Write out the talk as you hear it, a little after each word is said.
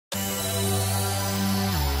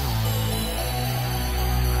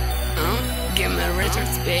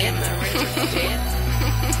Retraz beat.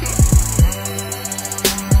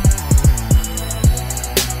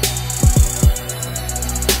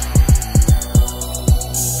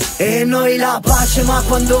 E noi la pace ma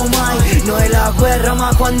quando mai, noi la guerra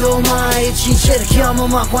ma quando mai, ci cerchiamo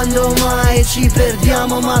ma quando mai, ci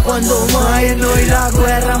perdiamo ma quando mai. E noi la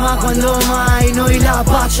guerra ma quando mai, noi la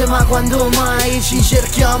pace ma quando mai, ci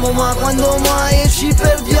cerchiamo ma quando mai, ci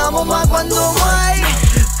perdiamo ma quando mai.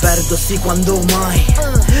 Perdo sì quando mai,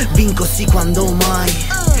 vinco sì quando mai,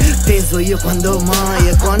 teso io quando mai,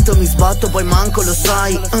 e quanto mi sbatto poi manco lo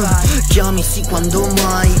sai. Chiami sì quando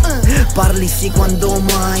mai, parli sì quando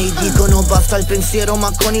mai, dicono basta il pensiero ma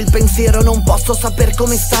con il pensiero non posso saper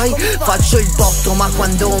come stai. Faccio il botto ma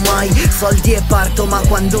quando mai, soldi e parto ma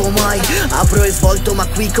quando mai, apro e svolto ma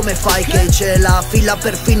qui come fai, che c'è la fila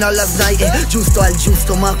perfino alla SNAI. È giusto al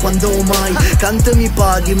giusto ma quando mai, canto e mi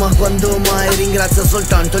paghi ma quando mai, ringrazio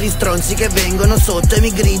soltanto gli stronzi che vengono sotto e mi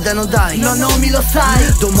gridano dai, no mi lo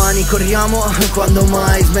sai. Domani corriamo, quando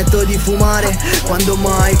mai, smetto di fumare, quando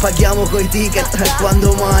mai, paghiamo coi ticket,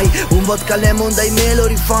 quando mai, un vodka lemon dai me lo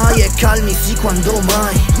rifai, e calmi sì quando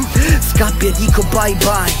mai, scappi e dico bye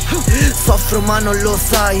bye, soffro ma non lo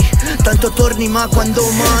sai, tanto torni ma quando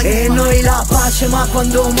mai. E noi la pace ma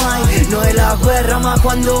quando mai, noi la guerra ma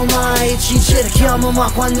quando mai, ci cerchiamo ma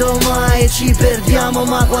quando mai, ci perdiamo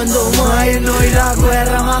ma quando mai. E noi la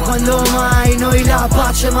guerra ma quando mai, noi la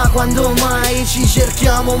pace ma quando mai, ci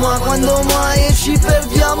cerchiamo ma quando mai, ci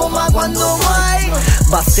perdiamo ma quando mai.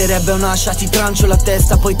 Basterebbe un'ascia, ti trancio la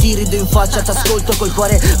testa, poi ti rido in faccia, t'ascolto col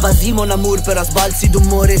cuore, vas-y mon amour, per sbalzi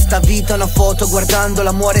d'umore, sta vita una foto,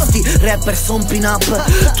 guardandola muore, sti rapper son pin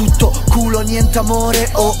up, tutto culo niente amore,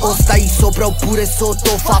 oh stai sopra oppure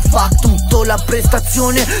sotto, fa tutto la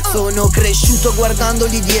prestazione. Sono cresciuto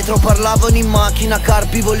guardandoli dietro, parlavano in macchina,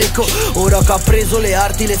 carpivo l'eco, ora che ha preso le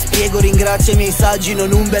arti le spiego, ringrazio i miei saggi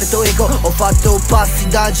non Umberto Eco. Ho fatto passi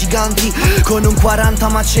da giganti con un 40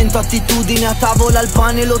 ma 100 attitudine, a tavola il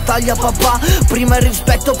pane lo taglia papà, prima il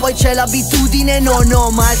rispetto poi c'è l'abitudine. Non ho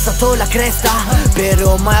mai alzato la cresta,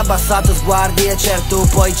 però mai abbassato sguardi, e certo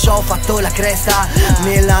poi ci ho fatto la cresta,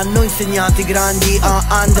 me l'hanno insegnato i grandi.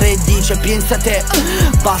 Andre dice pensa te,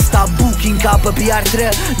 basta booking up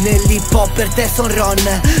PR3, nell'hip hop per te son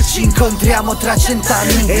Ron, ci incontriamo tra 100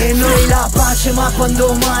 anni. E noi la pace ma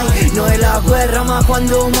quando mai, noi la guerra ma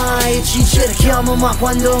quando mai, ci cerchiamo ma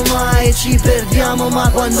quando mai, ci perdiamo ma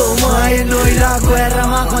quando mai. E noi la guerra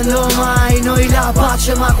ma quando mai, noi la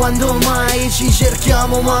pace ma quando mai, ci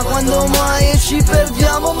cerchiamo ma quando mai, ci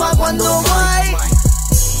perdiamo ma quando mai.